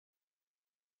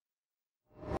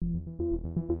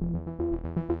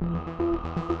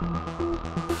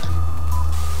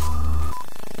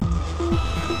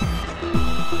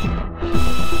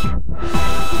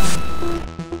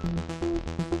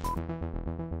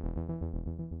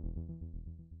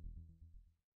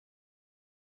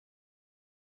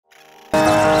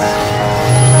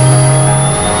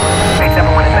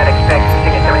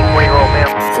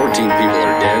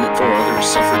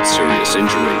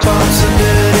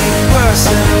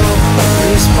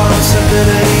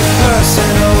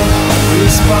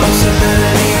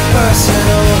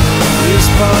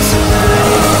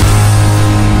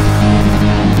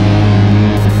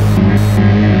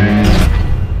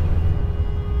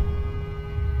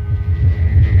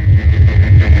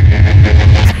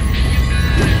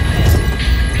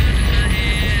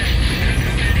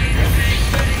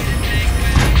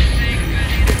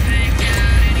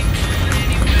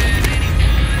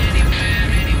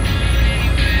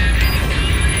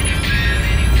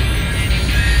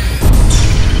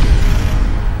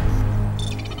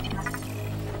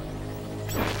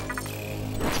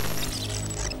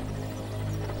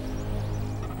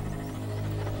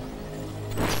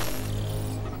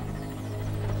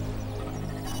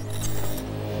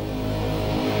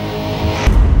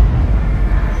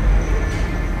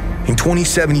In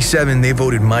 2077, they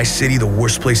voted my city the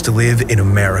worst place to live in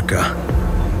America.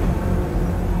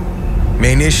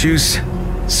 Main issues: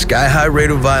 sky-high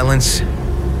rate of violence,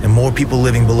 and more people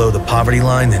living below the poverty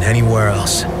line than anywhere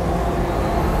else.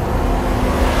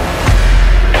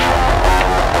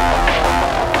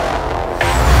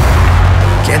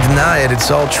 Can't deny it,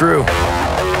 it's all true.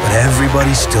 But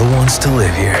everybody still wants to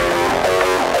live here.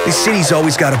 This city's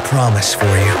always got a promise for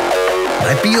you.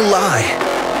 Might be a lie,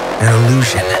 an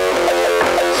illusion.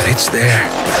 But it's there,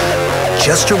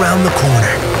 just around the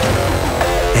corner,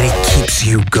 and it keeps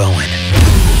you going.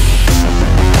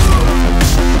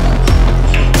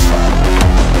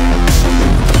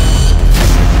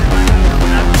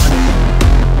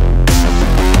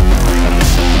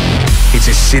 It's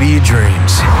a city of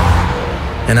dreams,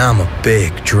 and I'm a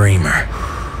big dreamer.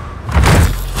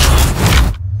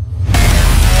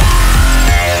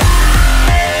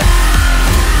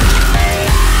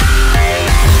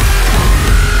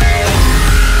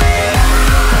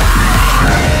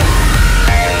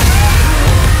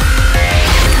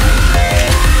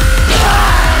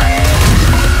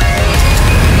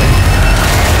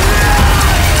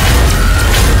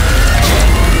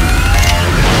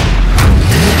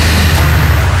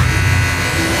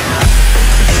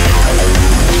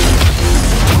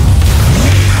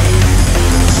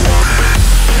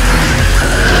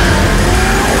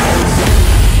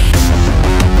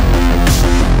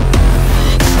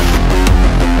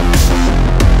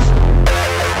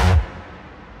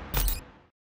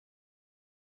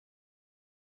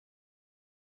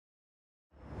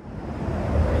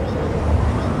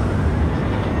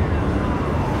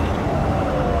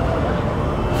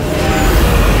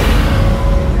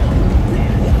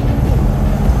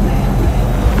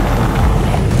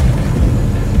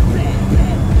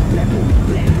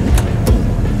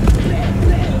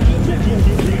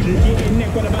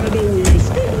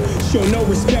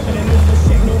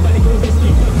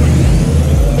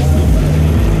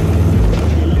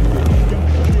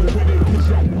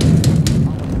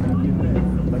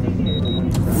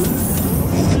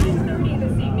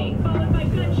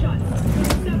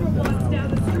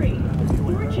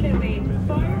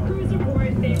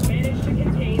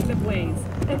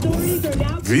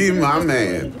 V, my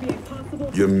man,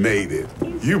 you made it.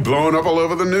 You blowing up all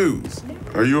over the news.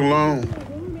 Are you alone?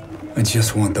 I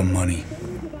just want the money.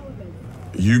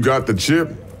 You got the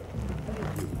chip?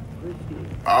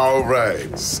 All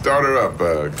right, start her up,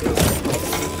 Bug.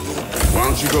 Why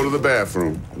don't you go to the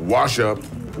bathroom, wash up,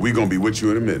 we gonna be with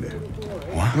you in a minute.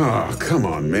 What? Oh, come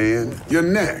on, man. Your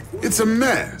neck, it's a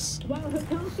mess. While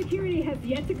hotel security has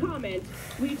yet to comment,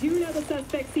 we do know the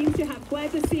suspect seems to have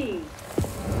fled the scene.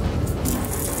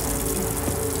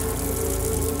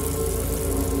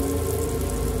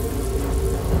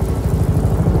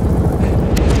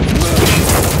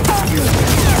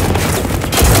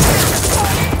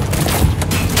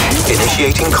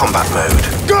 Initiating combat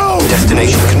mode. Go!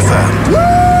 Destination confirmed. Woo!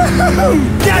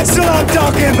 That's what I'm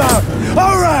talking about!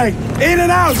 Alright! In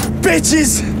and out,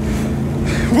 bitches!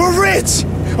 We're rich!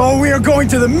 Oh, we are going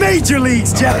to the major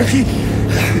leagues, Jackie!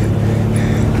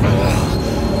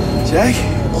 Jack?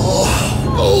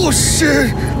 Oh,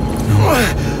 shit!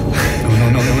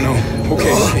 No.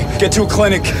 Okay, get to a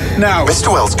clinic, now!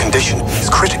 Mr. Wells' condition is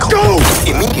critical. Go!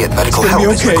 Immediate medical It's gonna help be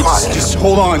okay. is required. Just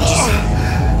hold on.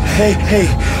 Hey,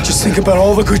 just think about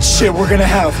all the good shit we're gonna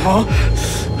have, huh?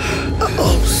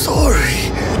 I'm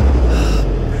sorry.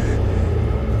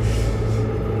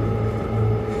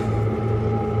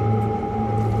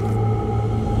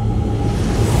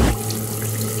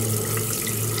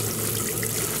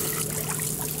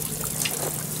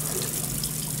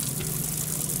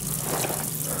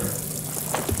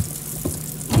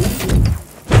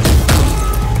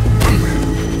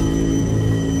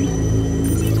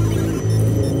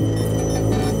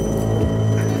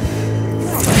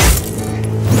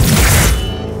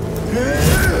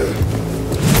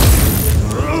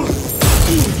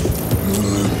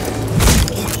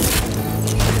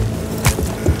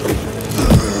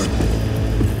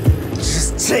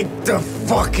 the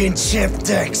fucking chip,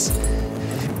 Dex.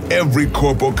 Every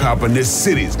corporal cop in this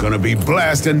city's gonna be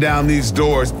blasting down these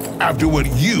doors after what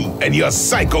you and your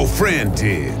psycho friend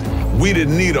did. We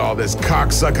didn't need all this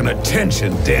cocksucking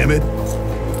attention, damn it.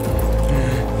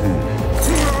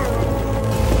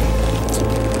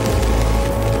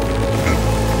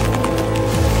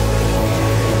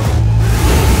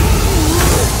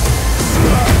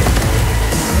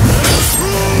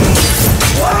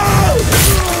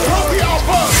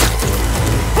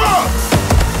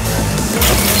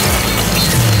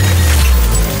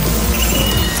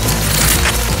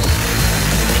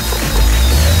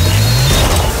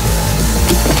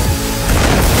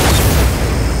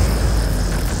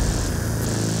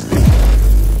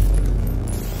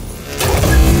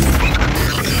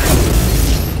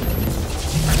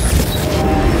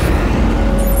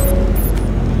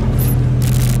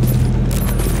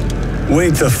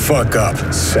 Wake the fuck up,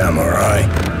 samurai.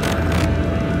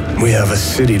 We have a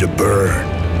city to burn.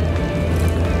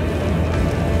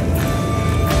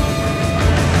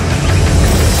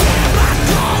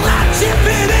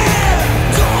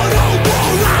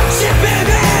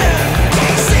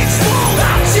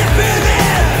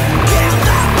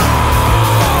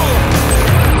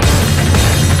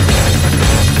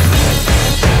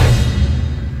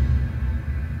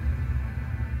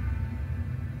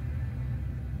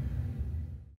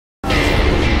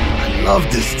 Love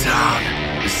this town.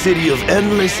 The city of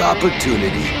endless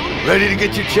opportunity. Ready to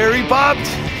get your cherry popped?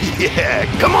 Yeah,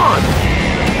 come on!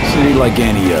 City like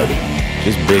any other,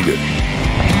 just bigger.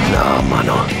 Nah,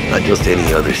 mano, not just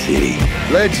any other city.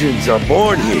 Legends are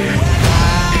born here.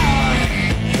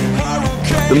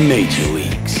 The major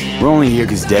leagues. We're only here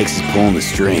because Dex is pulling the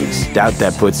strings. Doubt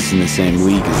that puts us in the same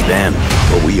league as them.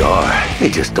 But we are. They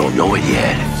just don't know it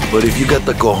yet. But if you got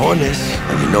the cojones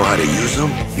and you know how to use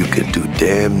them, you can do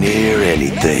damn near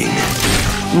anything.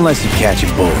 Unless you catch a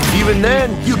bullet. Even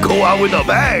then, you go out with a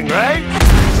bang, right?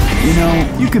 You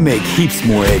know, you can make heaps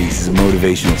more eddies as a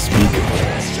motivational speaker.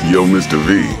 Yo, Mr.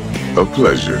 V, a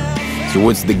pleasure. So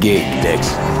what's the gig,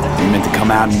 Dex? You meant to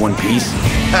come out in one piece?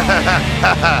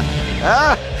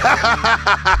 How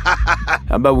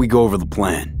about we go over the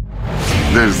plan?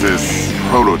 There's this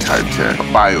prototype tech, a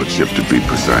biochip to be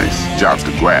precise. Job's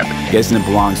to grab it. Guessing it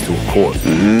belongs to a corp.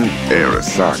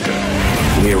 Arasaka.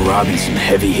 We're robbing some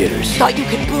heavy hitters. Thought you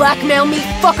could blackmail me,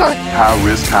 fucker? High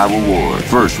risk, high reward.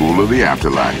 First rule of the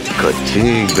afterlife.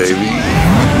 Ka-ting, baby.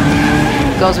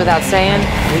 Goes without saying,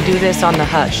 we do this on the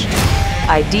hush.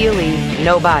 Ideally,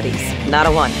 no bodies, not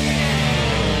a one.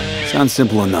 Sounds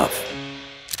simple enough.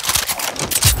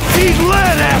 Eat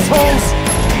lead, assholes!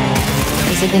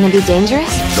 Is it gonna be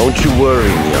dangerous? Don't you worry,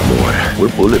 mi amor.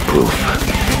 We're bulletproof.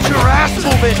 Get your ass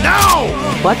moving now!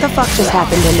 What the fuck just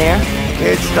happened in there?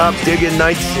 Can't stop digging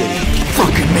Night City.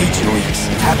 Fucking major leagues.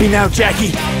 Happy now,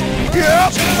 Jackie?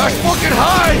 Yep, that's fucking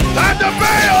high! Time to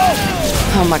bail!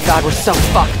 Oh my god, we're so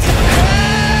fucked.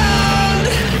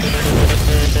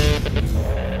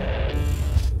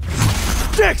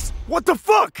 Dex, what the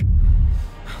fuck?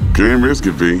 Can't risk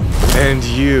it, V. And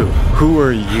you, who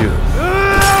are you?